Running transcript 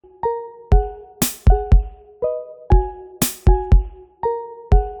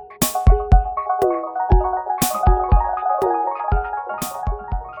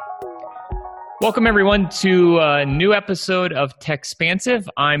Welcome, everyone, to a new episode of Techspansive.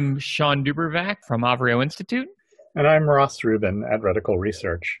 I'm Sean Dubervac from Avrio Institute. And I'm Ross Rubin at Reticle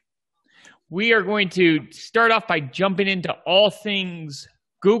Research. We are going to start off by jumping into all things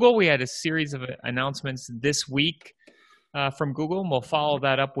Google. We had a series of announcements this week from Google, and we'll follow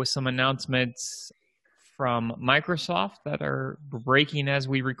that up with some announcements from Microsoft that are breaking as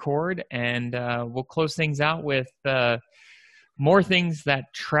we record. And we'll close things out with more things that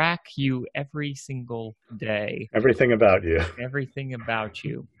track you every single day. Everything about you. Everything about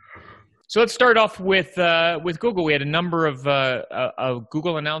you. So let's start off with Google. We had a number of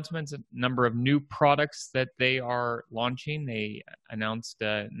Google announcements, a number of new products that they are launching. They announced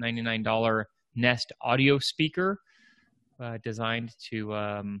a $99 Nest audio speaker designed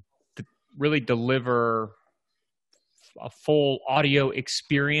to really deliver a full audio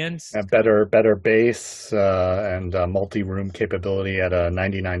experience. A better bass and multi-room capability at a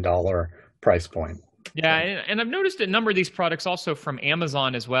 $99 price point. Yeah, and I've noticed a number of these products also from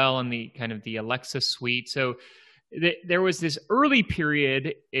Amazon as well, in the kind of the Alexa suite. So there was this early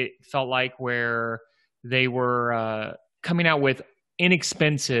period, it felt like, where they were coming out with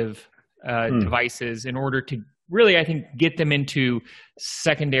inexpensive devices in order to really, I think, get them into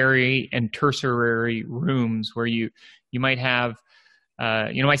secondary and tertiary rooms where you might have,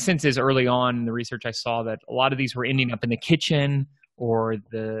 my sense is early on in the research I saw that a lot of these were ending up in the kitchen or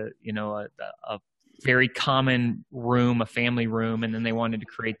a very common room, a family room, and then they wanted to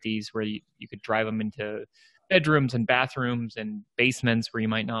create these where you could drive them into bedrooms and bathrooms and basements where you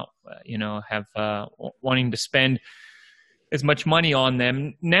might not, have wanting to spend as much money on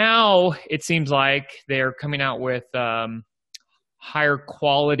them. Now it seems like they're coming out with higher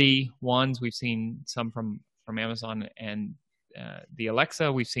quality ones. We've seen some from Amazon and the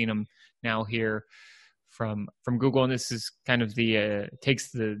Alexa. We've seen them now here from Google, and this is kind of takes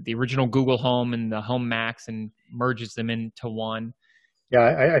the original Google Home and the Home Max and merges them into one.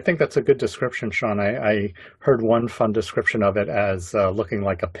 Yeah, I think that's a good description, Sean. I heard one fun description of it as looking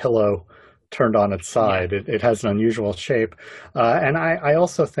like a pillow turned on its side. Yeah. It has an unusual shape. And I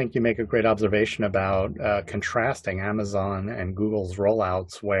also think you make a great observation about contrasting Amazon and Google's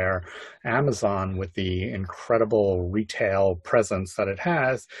rollouts, where Amazon, with the incredible retail presence that it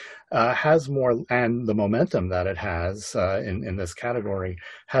has more, and the momentum that it has in this category,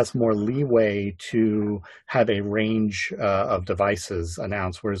 has more leeway to have a range of devices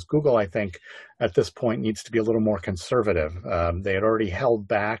announced, whereas Google, I think, at this point needs to be a little more conservative. They had already held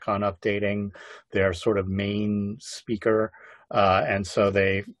back on updating their sort of main speaker, and so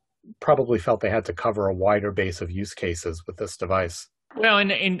they probably felt they had to cover a wider base of use cases with this device. Well,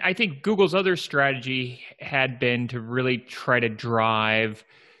 and I think Google's other strategy had been to really try to drive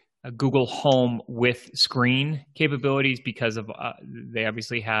Google Home with screen capabilities, because of they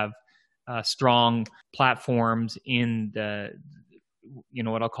obviously have strong platforms in the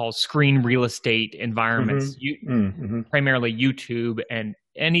what I'll call screen real estate environments, primarily YouTube and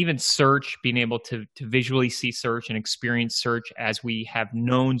even search, being able to visually see search and experience search as we have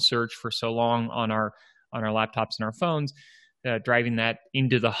known search for so long on our laptops and our phones, driving that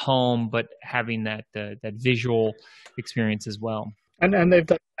into the home, but having that visual experience as well. And they've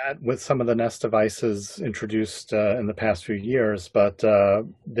done that with some of the Nest devices introduced in the past few years, but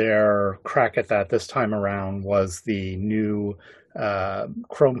their crack at that this time around was the new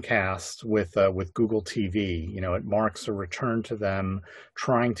Chromecast with Google TV. It marks a return to them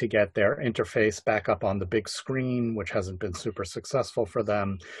trying to get their interface back up on the big screen, which hasn't been super successful for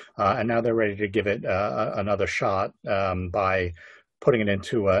them. And now they're ready to give it another shot by putting it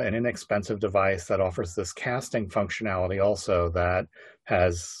into an inexpensive device that offers this casting functionality also that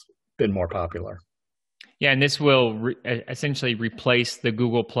has been more popular. Yeah, and this will essentially replace the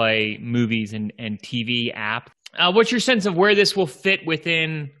Google Play movies and TV app. What's your sense of where this will fit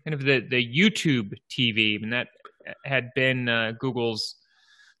within kind of the YouTube TV? And that had been Google's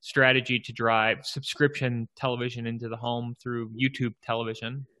strategy to drive subscription television into the home through YouTube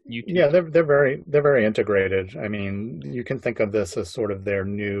television. Yeah, they're very integrated. I mean, you can think of this as sort of their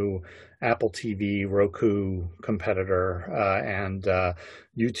new Apple TV, Roku competitor, and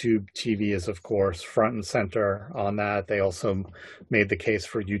YouTube TV is, of course, front and center on that. They also made the case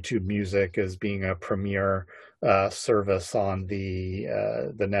for YouTube Music as being a premier service on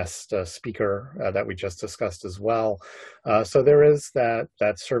the Nest speaker that we just discussed as well. So there is that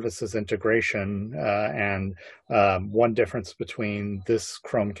services integration, and one difference between this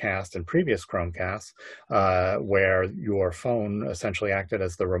Chromecast and previous Chromecasts, where your phone essentially acted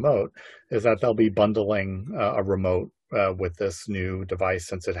as the remote, is that they'll be bundling a remote with this new device,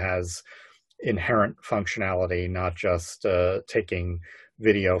 since it has inherent functionality, not just taking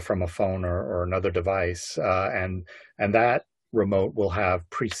video from a phone or another device, and that remote will have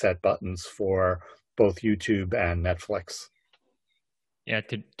preset buttons for both YouTube and Netflix. Yeah,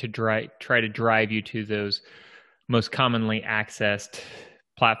 to try to drive you to those most commonly accessed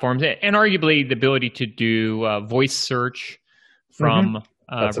platforms, and arguably the ability to do voice search from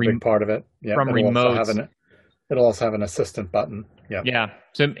That's a big part of it. Yeah, from remotes. It'll also have an assistant button. Yeah. Yeah.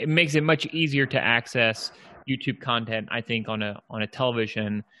 So it makes it much easier to access YouTube content, I think, on a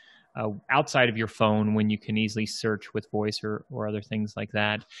television outside of your phone, when you can easily search with voice or other things like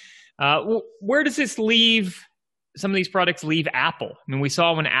that. Where does this leave? Some of these products leave Apple. I mean, we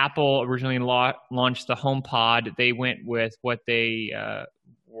saw when Apple originally launched the HomePod, they went with what they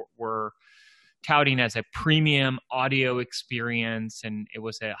were touting as a premium audio experience, and it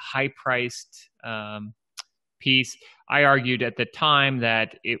was a high-priced piece. I argued at the time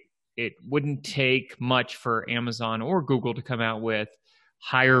that it wouldn't take much for Amazon or Google to come out with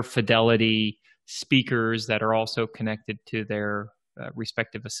higher fidelity speakers that are also connected to their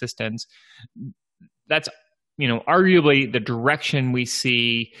respective assistants. That's, arguably the direction we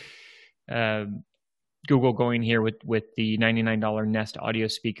see Google going here with the $99 Nest audio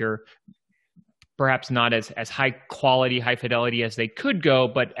speaker. Perhaps not as high quality, high fidelity as they could go,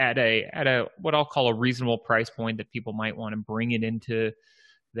 but at a what I'll call a reasonable price point that people might want to bring it into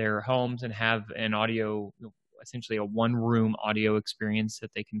their homes and have an audio, essentially a one-room audio experience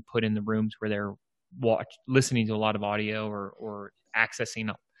that they can put in the rooms where they're listening to a lot of audio or accessing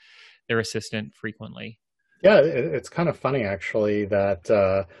their assistant frequently. Yeah, it's kind of funny actually that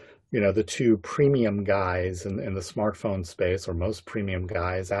the two premium guys in the smartphone space, or most premium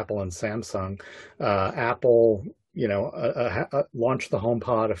guys, Apple and Samsung. Apple, launched the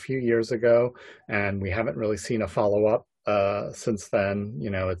HomePod a few years ago, and we haven't really seen a follow-up since then.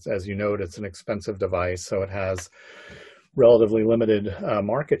 It's, as you note, it's an expensive device, so it has relatively limited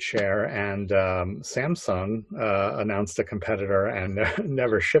market share, and Samsung announced a competitor and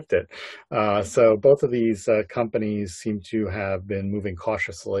never shipped it. So both of these companies seem to have been moving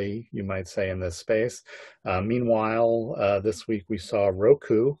cautiously, you might say, in this space. Meanwhile, this week we saw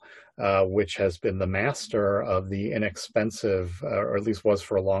Roku, which has been the master of the inexpensive, or at least was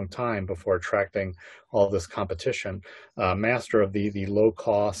for a long time before attracting all this competition, master of the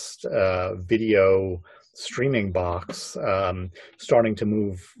low-cost video streaming box, starting to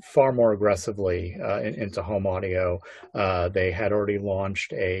move far more aggressively into home audio. They had already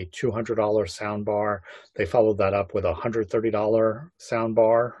launched a $200 soundbar. They followed that up with a $130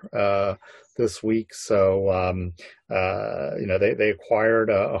 soundbar this week. So, they acquired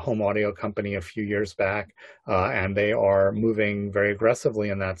a home audio company a few years back, and they are moving very aggressively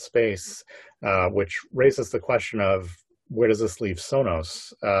in that space, which raises the question of, where does this leave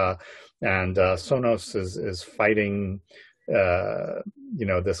Sonos? And Sonos is fighting,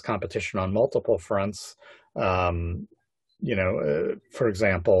 this competition on multiple fronts. For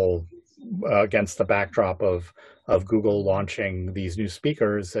example, against the backdrop of Google launching these new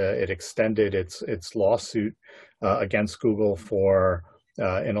speakers, it extended its lawsuit against Google for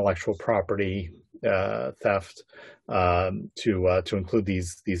intellectual property theft to include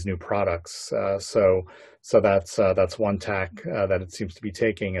these new products. So that's one tack that it seems to be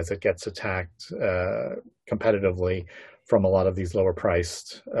taking as it gets attacked competitively from a lot of these lower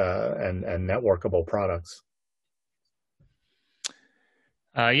priced and networkable products.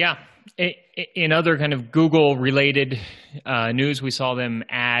 In other kind of Google related news, we saw them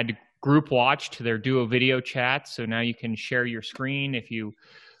add Group Watch to their Duo video chat. So now you can share your screen if you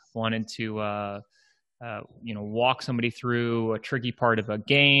wanted to walk somebody through a tricky part of a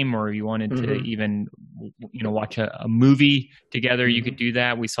game, or you wanted to even, watch a movie together, you could do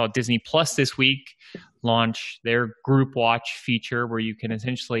that. We saw Disney Plus this week launch their Group Watch feature, where you can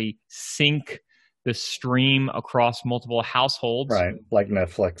essentially sync the stream across multiple households. Right, like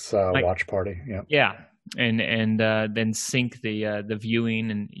Netflix Watch Party. Yeah. Yeah, and then sync the viewing,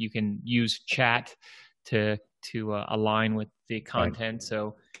 and you can use chat to align with the content. Right.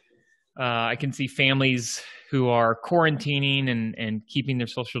 So I can see families who are quarantining and keeping their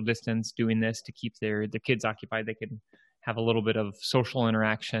social distance doing this to keep their kids occupied. They can have a little bit of social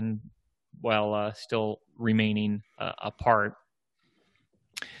interaction while still remaining apart.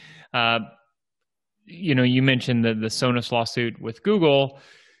 You mentioned the Sonos lawsuit with Google.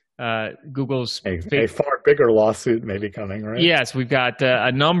 Google's a far bigger lawsuit may be coming, right? Yes, we've got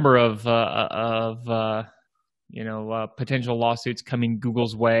a number of potential lawsuits coming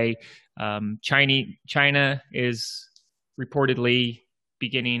Google's way. China is reportedly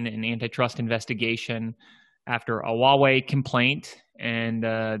beginning an antitrust investigation after a Huawei complaint, and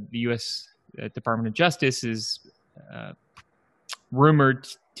the U.S. Department of Justice is rumored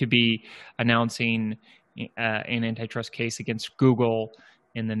to be announcing an antitrust case against Google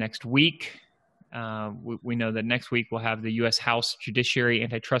in the next week. We know that next week we'll have the U.S. House Judiciary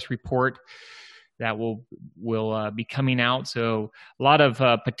Antitrust Report that will be coming out. So a lot of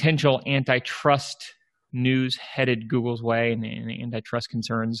potential antitrust news headed Google's way, and antitrust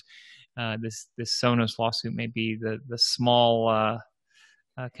concerns. This Sonos lawsuit may be the small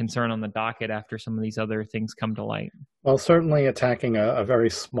concern on the docket after some of these other things come to light. Well, certainly attacking a very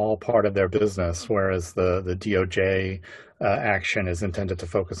small part of their business, whereas the DOJ action is intended to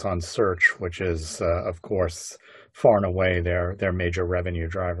focus on search, which is, of course, far and away their major revenue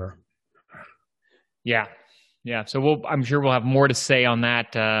driver. Yeah. So I'm sure we'll have more to say on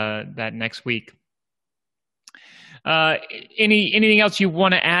that next week. Anything else you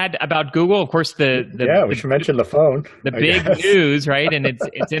want to add about Google? Of course, we should mention the phone. The big news, right? And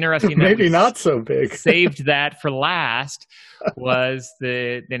it's interesting. Maybe not so big. Saved that for last was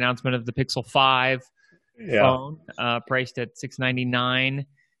the announcement of the Pixel 5 phone, priced at $699.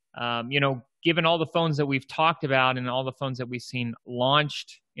 Given all the phones that we've talked about and all the phones that we've seen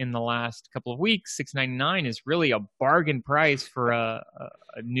launched in the last couple of weeks, $699 is really a bargain price for a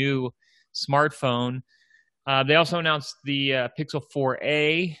new smartphone. They also announced the Pixel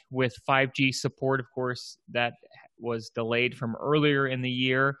 4a with 5G support. Of course, that was delayed from earlier in the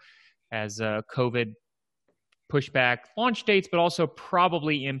year as COVID pushed back launch dates, but also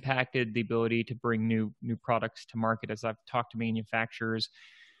probably impacted the ability to bring new products to market. As I've talked to manufacturers,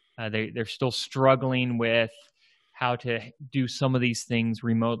 they're still struggling with how to do some of these things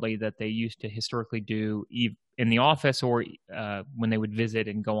remotely that they used to historically do in the office or when they would visit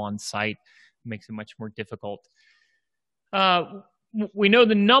and go on site. Makes it much more difficult. We know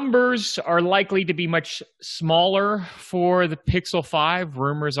the numbers are likely to be much smaller for the Pixel 5.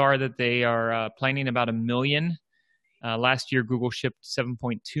 Rumors are that they are planning about 1 million. Last year, Google shipped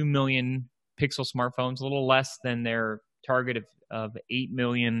 7.2 million Pixel smartphones, a little less than their target of 8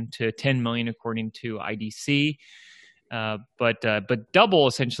 million to 10 million, according to IDC. But double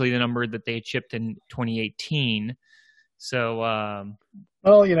essentially the number that they had shipped in 2018. So,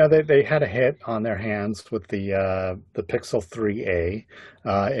 well, they had a hit on their hands with the Pixel 3a.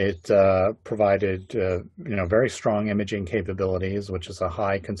 It provided very strong imaging capabilities, which is a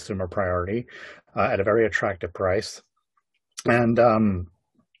high consumer priority, at a very attractive price. And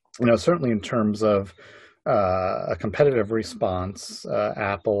certainly in terms of a competitive response,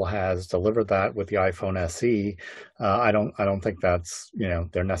 Apple has delivered that with the iPhone SE. I don't think that's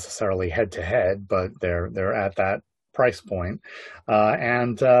they're necessarily head to head, but they're at that price point.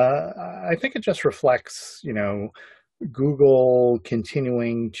 And I think it just reflects, Google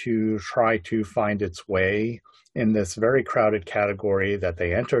continuing to try to find its way in this very crowded category that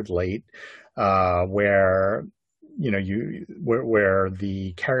they entered late, where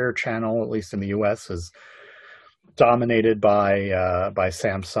the carrier channel, at least in the US, is dominated by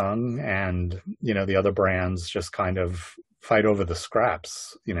Samsung, and the other brands just kind of fight over the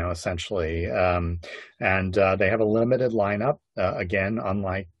scraps, essentially. And they have a limited lineup, again,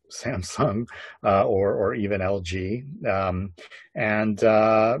 unlike Samsung or even LG. And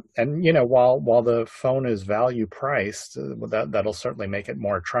while the phone is value priced, that'll certainly make it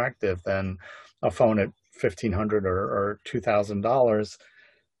more attractive than a phone at $1,500 or $2,000.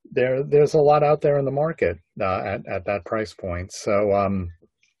 There's a lot out there in the market at that price point. So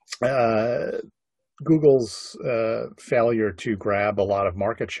Google's failure to grab a lot of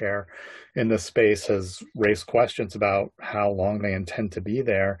market share in this space has raised questions about how long they intend to be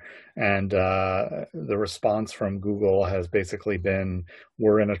there. And the response from Google has basically been,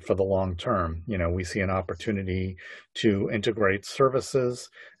 we're in it for the long term. We see an opportunity to integrate services,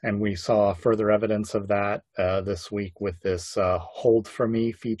 and we saw further evidence of that this week with this Hold for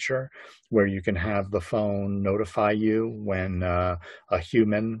Me feature, where you can have the phone notify you when a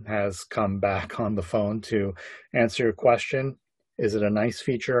human has come back on the phone to answer your question. Is it a nice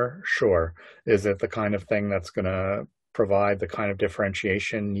feature? Sure. Is it the kind of thing that's going to provide the kind of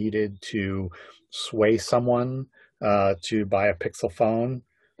differentiation needed to sway someone to buy a Pixel phone?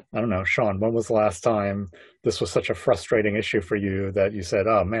 I don't know. Sean, when was the last time this was such a frustrating issue for you that you said,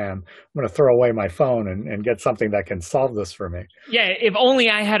 oh man, I'm going to throw away my phone and get something that can solve this for me? Yeah, if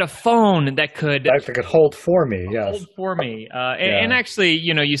only I had a phone that could hold for me. Yes. Hold for me. And actually,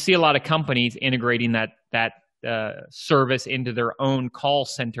 you see a lot of companies integrating that service into their own call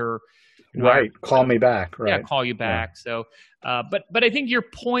center. Right. Call me back. Right. Yeah, call you back. Yeah. So, but I think your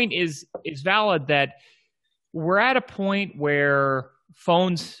point is valid, that we're at a point where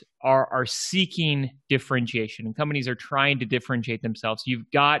phones are seeking differentiation, and companies are trying to differentiate themselves. You've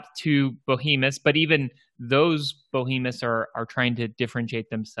got two behemoths, but even those behemoths are trying to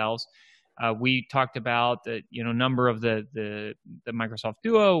differentiate themselves. We talked about the number of the Microsoft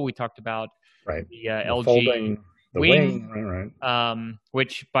Duo. We talked about right. the The LG folding, the Wing, right.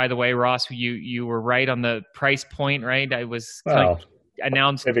 which, by the way, Ross, you were right on the price point, right? I was Well,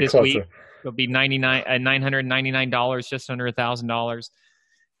 announced maybe this week. closer. It'll be $999, just under $1,000.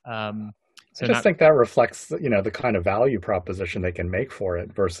 I just think that reflects, the kind of value proposition they can make for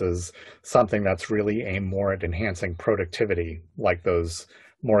it versus something that's really aimed more at enhancing productivity, like those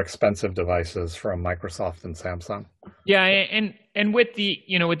more expensive devices from Microsoft and Samsung. Yeah, and with the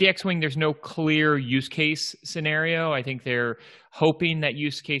with the X-Wing, there's no clear use case scenario. I think they're hoping that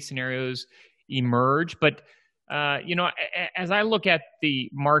use case scenarios emerge, but as I look at the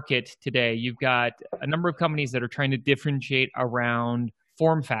market today, you've got a number of companies that are trying to differentiate around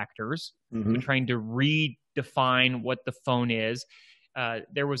form factors. Mm-hmm. They're trying to redefine what the phone is.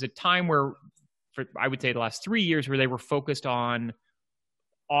 There was a time where, I would say the last 3 years, where they were focused on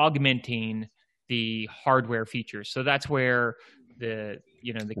augmenting the hardware features. So that's where the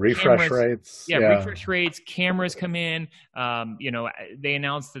refresh cameras, rates. refresh rates, cameras come in. They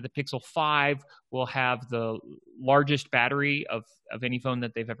announced that the Pixel 5 will have the largest battery of any phone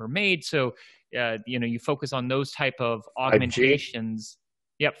that they've ever made. So, you focus on those type of augmentations. 5G.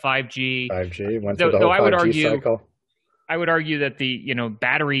 Yep, 5G. 5G went through the whole 5G cycle. I would argue that the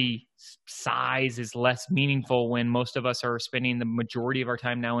battery size is less meaningful when most of us are spending the majority of our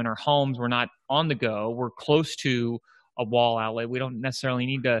time now in our homes. We're not on the go. We're close to a wall outlet. We don't necessarily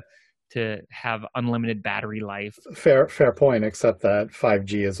need to have unlimited battery life. Fair point, except that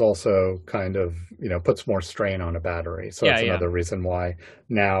 5G is also kind of, puts more strain on a battery. So that's another reason why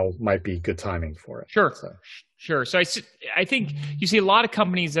now might be good timing for it. Sure. So I think you see a lot of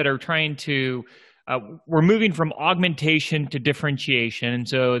companies that are trying to, we're moving from augmentation to differentiation. And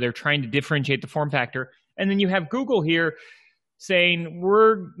so they're trying to differentiate the form factor. And then you have Google here saying,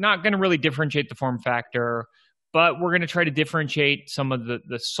 we're not going to really differentiate the form factor, but we're going to try to differentiate some of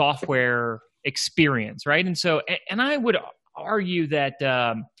the software experience, right? And so, and I would argue that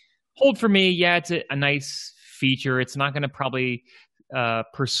Hold for me, it's a nice feature. It's not going to probably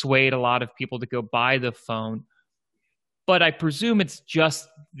persuade a lot of people to go buy the phone, but I presume it's just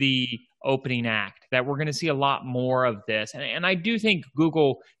the opening act, that we're going to see a lot more of this. And I do think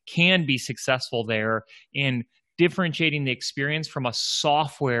Google can be successful there in differentiating the experience from a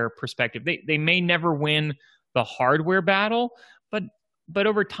software perspective. They may never win the hardware battle, but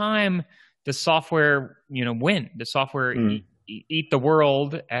over time, the software, win. The software eat the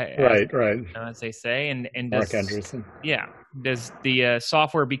world, as they say. And Mark Andreessen. Yeah. Does the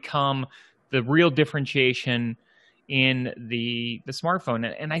software become the real differentiation in the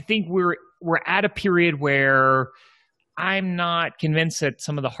smartphone? And I think we're at a period where I'm not convinced that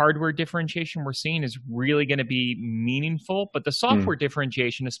some of the hardware differentiation we're seeing is really going to be meaningful, but the software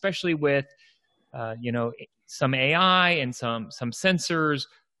differentiation, especially with some AI and some sensors,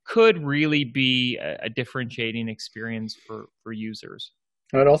 could really be a differentiating experience for users.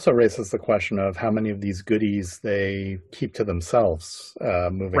 It also raises the question of how many of these goodies they keep to themselves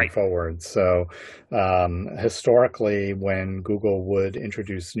moving forward. So historically, when Google would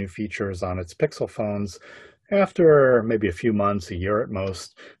introduce new features on its Pixel phones, after maybe a few months, a year at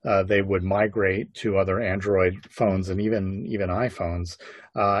most, they would migrate to other Android phones and even iPhones.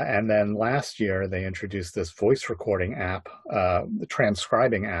 And then last year, they introduced this voice recording app, the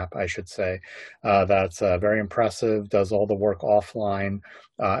transcribing app, I should say, that's very impressive, does all the work offline.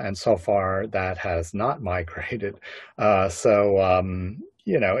 And so far, that has not migrated. If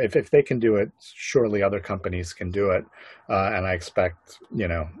they can do it, surely other companies can do it. And I expect,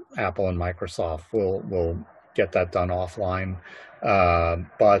 Apple and Microsoft will get that done offline.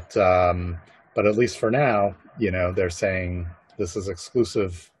 But at least for now, they're saying this is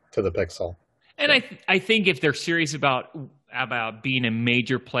exclusive to the Pixel. And I think if they're serious about being a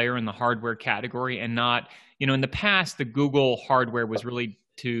major player in the hardware category and not, in the past, the Google hardware was really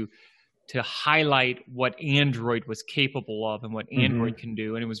to highlight what Android was capable of and what Android can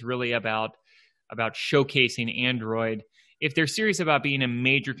do. And it was really about showcasing Android. If they're serious about being a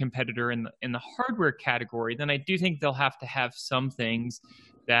major competitor in the hardware category, then I do think they'll have to have some things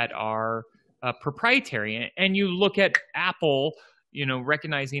that are proprietary. And you look at Apple,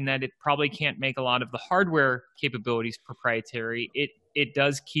 recognizing that it probably can't make a lot of the hardware capabilities proprietary. It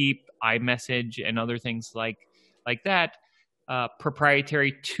does keep iMessage and other things like that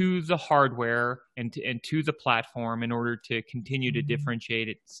proprietary to the hardware and to the platform in order to continue to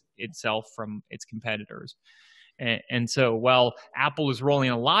differentiate itself from its competitors. And so, while Apple is rolling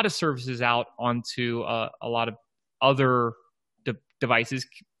a lot of services out onto a lot of other devices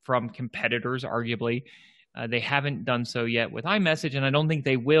from competitors, arguably, they haven't done so yet with iMessage, and I don't think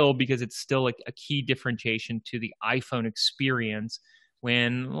they will, because it's still a key differentiation to the iPhone experience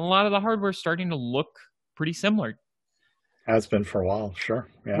when a lot of the hardware is starting to look pretty similar. Has been for a while, sure.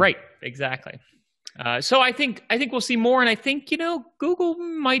 Yeah. Right, exactly. So I think we'll see more, and I think Google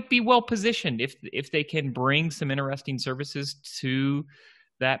might be well positioned if they can bring some interesting services to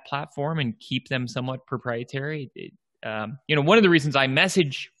that platform and keep them somewhat proprietary. One of the reasons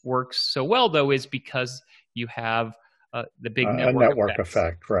iMessage works so well, though, is because you have the big network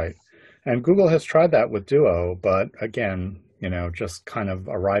effect, right? And Google has tried that with Duo, but again, just kind of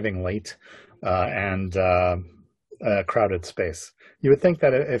arriving late and crowded space. You would think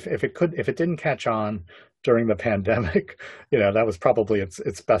that if it didn't catch on during the pandemic, that was probably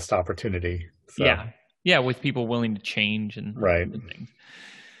its best opportunity. So. Yeah, with people willing to change and right. Things.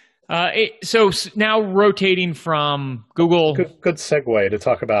 So now rotating from Google. Good segue to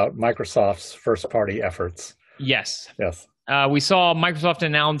talk about Microsoft's first-party efforts. Yes. Yes. We saw Microsoft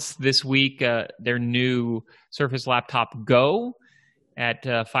announce this week their new Surface Laptop Go at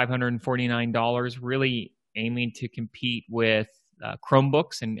 $549, really aiming to compete with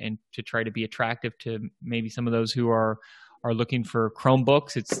Chromebooks and to try to be attractive to maybe some of those who are looking for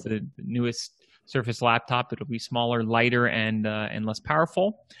Chromebooks. It's the newest Surface laptop. It'll be smaller, lighter, and less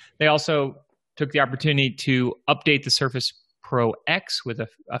powerful. They also took the opportunity to update the Surface Pro X with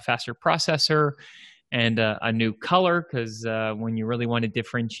a faster processor and a new color, because when you really want to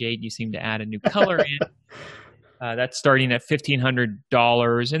differentiate, you seem to add a new color in. That's starting at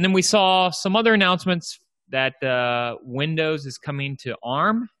 $1,500. And then we saw some other announcements that Windows is coming to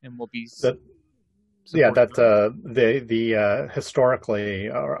ARM and will be. Historically,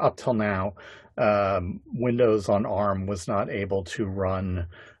 or up till now, Windows on ARM was not able to run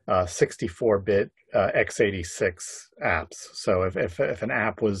 64-bit x86 apps. So if an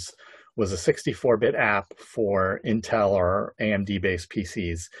app was a 64-bit app for Intel or AMD-based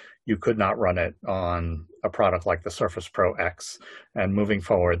PCs, you could not run it on a product like the Surface Pro X. And moving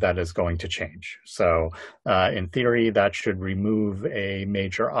forward, that is going to change. So in theory, that should remove a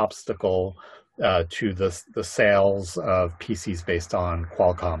major obstacle to the sales of PCs based on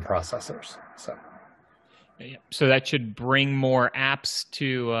Qualcomm processors. So that should bring more apps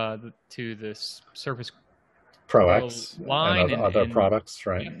to this Surface Pro X line and other products,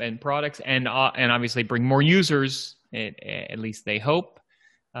 right? And products, and obviously bring more users, at least they hope,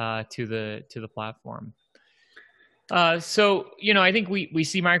 to the platform. So I think we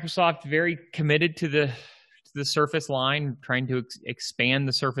see Microsoft very committed to the Surface line, trying to expand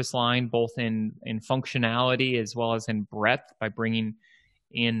the Surface line both in functionality as well as in breadth by bringing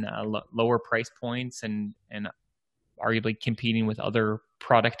in lower price points and arguably competing with other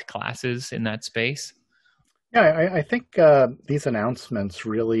product classes in that space. Yeah, I think these announcements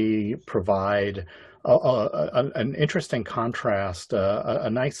really provide an interesting contrast, a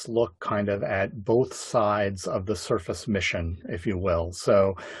nice look kind of at both sides of the Surface mission, if you will.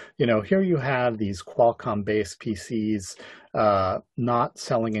 So, here you have these Qualcomm-based PCs not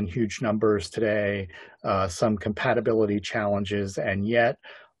selling in huge numbers today, some compatibility challenges, and yet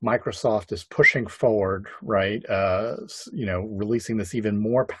Microsoft is pushing forward, right? Releasing this even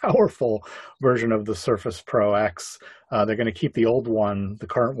more powerful version of the Surface Pro X. They're going to keep the old one, the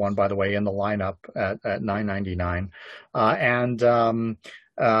current one, by the way, in the lineup at $999,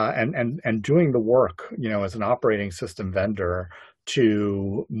 and doing the work, as an operating system vendor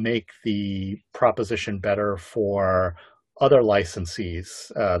to make the proposition better for other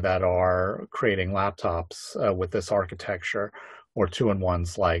licensees that are creating laptops with this architecture, or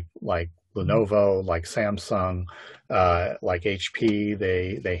two-in-ones like Lenovo, like Samsung, like HP.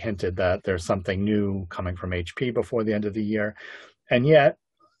 They hinted that there's something new coming from HP before the end of the year. And yet,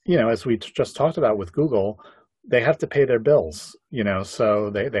 as we just talked about with Google, they have to pay their bills, so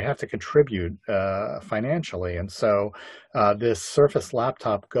they have to contribute financially. And so this Surface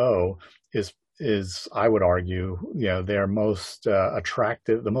Laptop Go is, I would argue, their most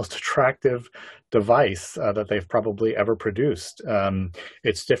attractive device that they've probably ever produced.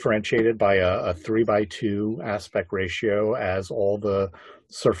 It's differentiated by a 3:2 aspect ratio, as all the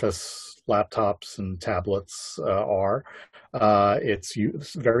Surface laptops and tablets are.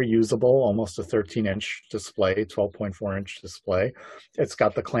 It's very usable, almost a 13-inch display, 12.4-inch display. It's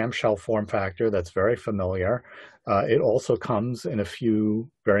got the clamshell form factor that's very familiar. It also comes in a few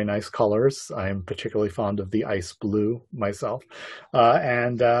very nice colors. I'm particularly fond of the ice blue myself.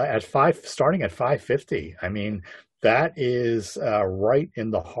 And starting at $550, I mean, that is right in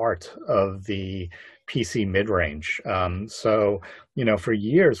the heart of the PC mid-range. So, for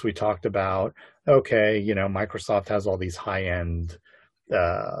years we talked about, okay, Microsoft has all these high-end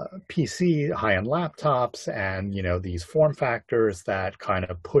PC, high-end laptops, and these form factors that kind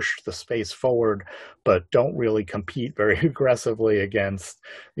of push the space forward, but don't really compete very aggressively against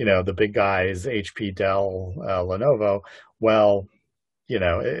the big guys, HP, Dell, Lenovo. Well,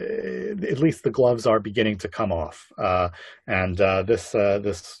 at least the gloves are beginning to come off, and this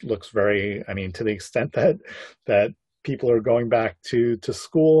looks very. I mean, to the extent that people are going back to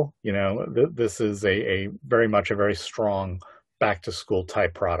school, this is a very much a very strong back to school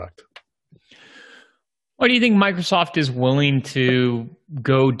type product. What do you think Microsoft is willing to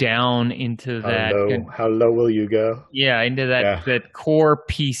go down into that? How low will you go? Yeah, into that Yeah. that core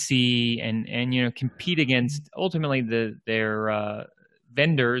PC and compete against ultimately their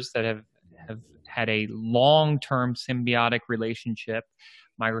vendors that have had a long-term symbiotic relationship.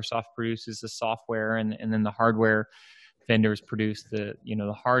 Microsoft produces the software, and then the hardware vendors produce the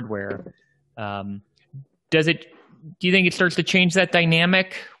hardware. Do you think it starts to change that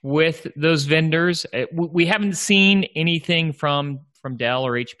dynamic with those vendors? We haven't seen anything from Dell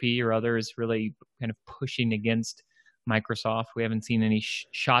or HP or others really kind of pushing against Microsoft. We haven't seen any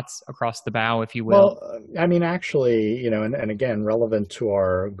shots across the bow, if you will. Well, I mean, actually, and again, relevant to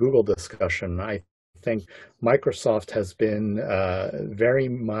our Google discussion, I think Microsoft has been very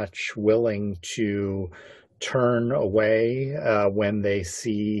much willing to turn away when they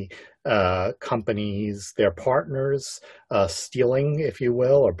see companies, their partners, stealing, if you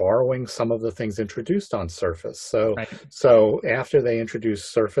will, or borrowing some of the things introduced on Surface. So, Right. so after they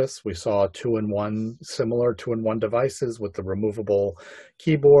introduced Surface, we saw similar two-in-one devices with the removable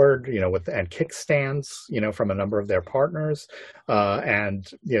keyboard, and kickstands, from a number of their partners. And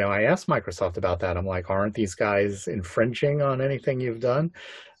I asked Microsoft about that. I'm like, aren't these guys infringing on anything you've done?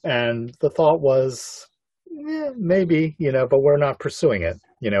 And the thought was, maybe, but we're not pursuing it.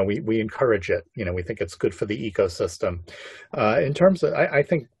 We encourage it. We think it's good for the ecosystem. In terms of, I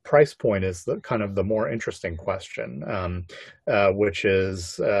think price point is the kind of the more interesting question, which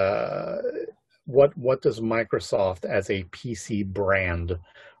is what does Microsoft as a PC brand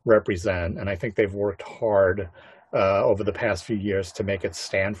represent? And I think they've worked hard over the past few years to make it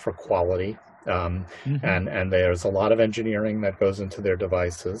stand for quality. And there's a lot of engineering that goes into their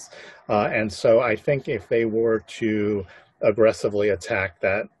devices. And so I think if they were to aggressively attack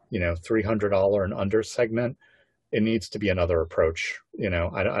that, $300 and under segment, it needs to be another approach.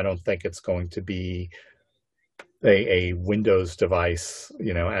 I don't think it's going to be a Windows device,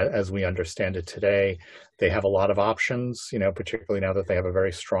 as we understand it today. They have a lot of options, particularly now that they have a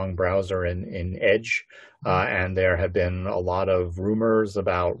very strong browser in Edge. And there have been a lot of rumors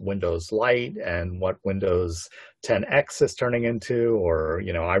about Windows Lite and what Windows 10X is turning into, or,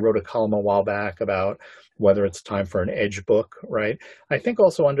 I wrote a column a while back about whether it's time for an Edge book, right? I think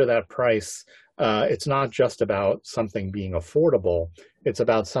also under that price, it's not just about something being affordable. It's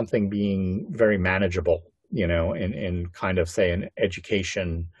about something being very manageable, in kind of, say, an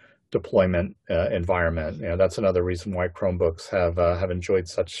education deployment environment. That's another reason why Chromebooks have enjoyed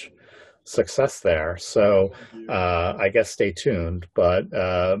such success there. So I guess stay tuned. But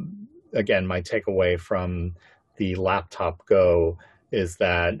again, my takeaway from the Laptop Go is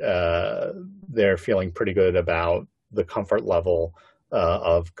that they're feeling pretty good about the comfort level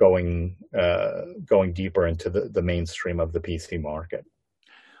of going deeper into the mainstream of the PC market.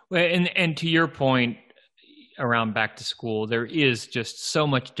 Well, and to your point around back to school, there is just so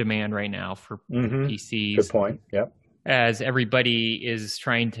much demand right now for PCs. Good point. Yep. As everybody is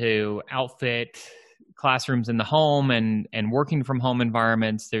trying to outfit classrooms in the home and working from home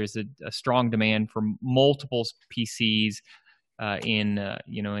environments, there's a strong demand for multiple PCs in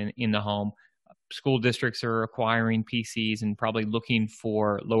the home. School districts are acquiring PCs and probably looking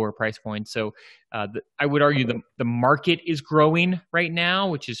for lower price points. So I would argue the market is growing right now,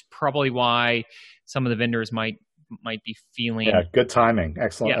 which is probably why some of the vendors might be feeling. Yeah, good timing.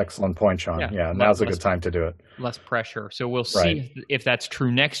 Excellent point, Sean. Yeah, now's a good time to do it. Less pressure. So we'll see if that's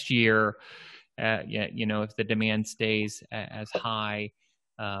true next year. If the demand stays as high,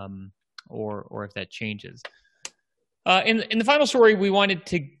 or if that changes. In the final story we wanted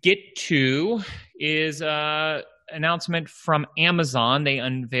to get to is announcement from Amazon. They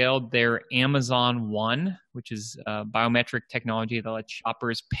unveiled their Amazon One, which is biometric technology that lets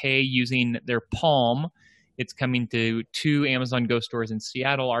shoppers pay using their palm. It's coming to 2 Amazon Go stores in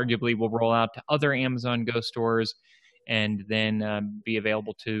Seattle. Arguably will roll out to other Amazon Go stores and then be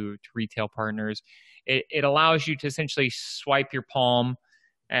available to retail partners. It allows you to essentially swipe your palm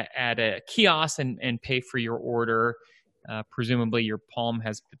at a kiosk and pay for your order. Presumably, your Palm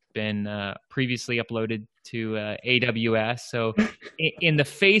has been previously uploaded to AWS. So, in the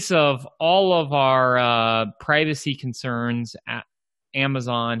face of all of our privacy concerns,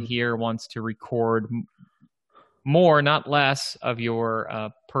 Amazon here wants to record more, not less, of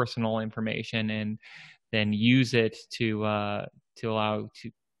your personal information, and then use it to allow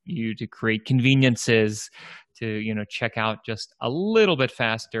you to create conveniences to check out just a little bit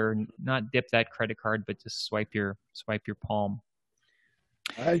faster, not dip that credit card, but just swipe your palm.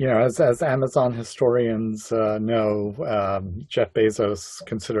 As Amazon historians know, Jeff Bezos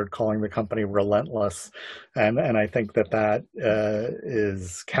considered calling the company relentless, and I think that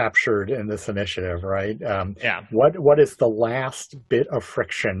is captured in this initiative, right? Yeah. What is the last bit of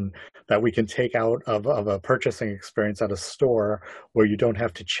friction that we can take out of a purchasing experience at a store where you don't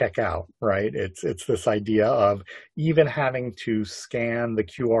have to check out, right? It's this idea of even having to scan the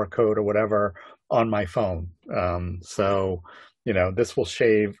QR code or whatever on my phone. So this will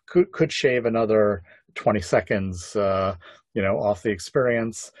could shave another 20 seconds, off the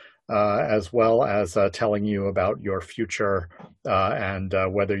experience, as well as telling you about your future and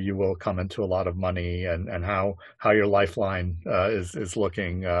whether you will come into a lot of money and how your lifeline is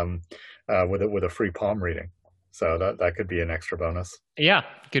looking with a free palm reading. So that could be an extra bonus. Yeah,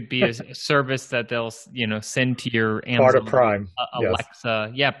 could be a service that they'll send to your Amazon part of Prime. Alexa.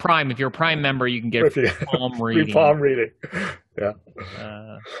 Yes. Yeah, Prime. If you're a Prime member, you can get free palm reading. Free palm reading. Yeah.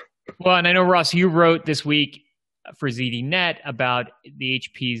 Well, and I know, Ross, you wrote this week for ZDNet about the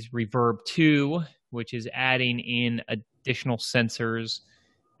HP's Reverb 2, which is adding in additional sensors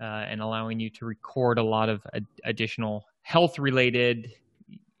and allowing you to record a lot of additional health-related,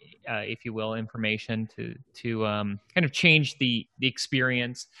 if you will, information to kind of change the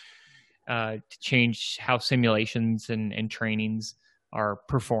experience, to change how simulations and trainings are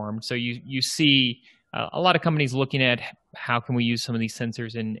performed. So you see a lot of companies looking at how can we use some of these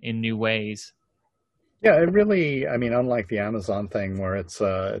sensors in new ways. Yeah, it really, unlike the Amazon thing where it's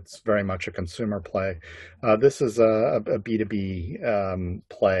very much a consumer play, this is a B2B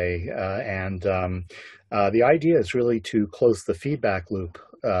play. And the idea is really to close the feedback loop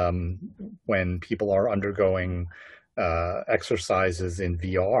when people are undergoing exercises in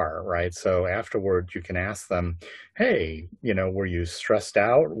VR, right? So afterward, you can ask them, hey, were you stressed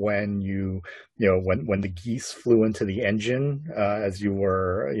out when when the geese flew into the engine as you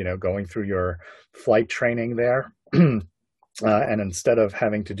were, going through your flight training there? And instead of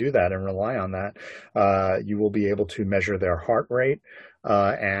having to do that and rely on that, you will be able to measure their heart rate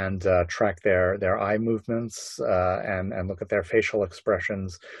and track their eye movements and look at their facial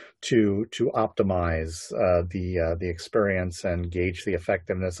expressions to optimize the experience and gauge the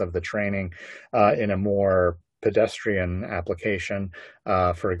effectiveness of the training in a more pedestrian application.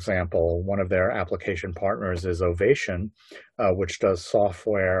 For example, one of their application partners is Ovation, which does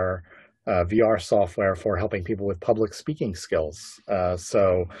VR software for helping people with public speaking skills.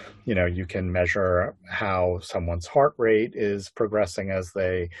 So, you can measure how someone's heart rate is progressing as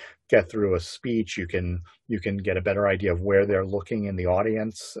they get through a speech. You can get a better idea of where they're looking in the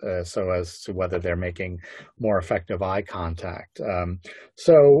audience, so as to whether they're making more effective eye contact.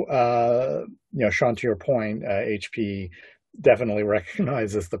 Sean, to your point, HP definitely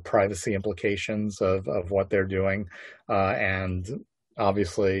recognizes the privacy implications of what they're doing, and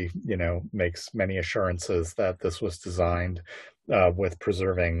obviously, makes many assurances that this was designed with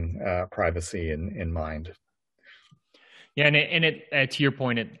preserving privacy in mind. Yeah, and it to your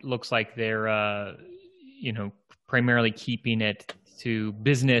point, it looks like they're primarily keeping it to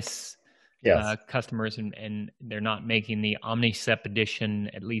business customers, and they're not making the Omnicept edition,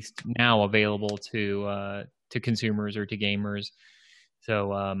 at least now, available to consumers or to gamers.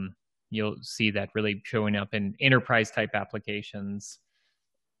 So you'll see that really showing up in enterprise type applications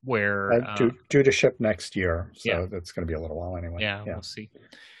where due to ship next year. So that's going to be a little while anyway. Yeah, we'll see.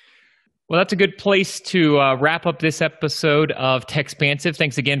 Well, that's a good place to wrap up this episode of Techspansive.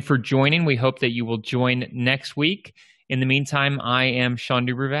 Thanks again for joining. We hope that you will join next week. In the meantime, I am Sean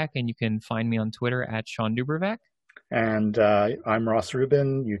Dubervac, and you can find me on Twitter at Sean Dubervac. And I'm Ross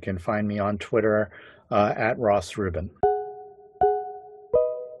Rubin. You can find me on Twitter at Ross Rubin.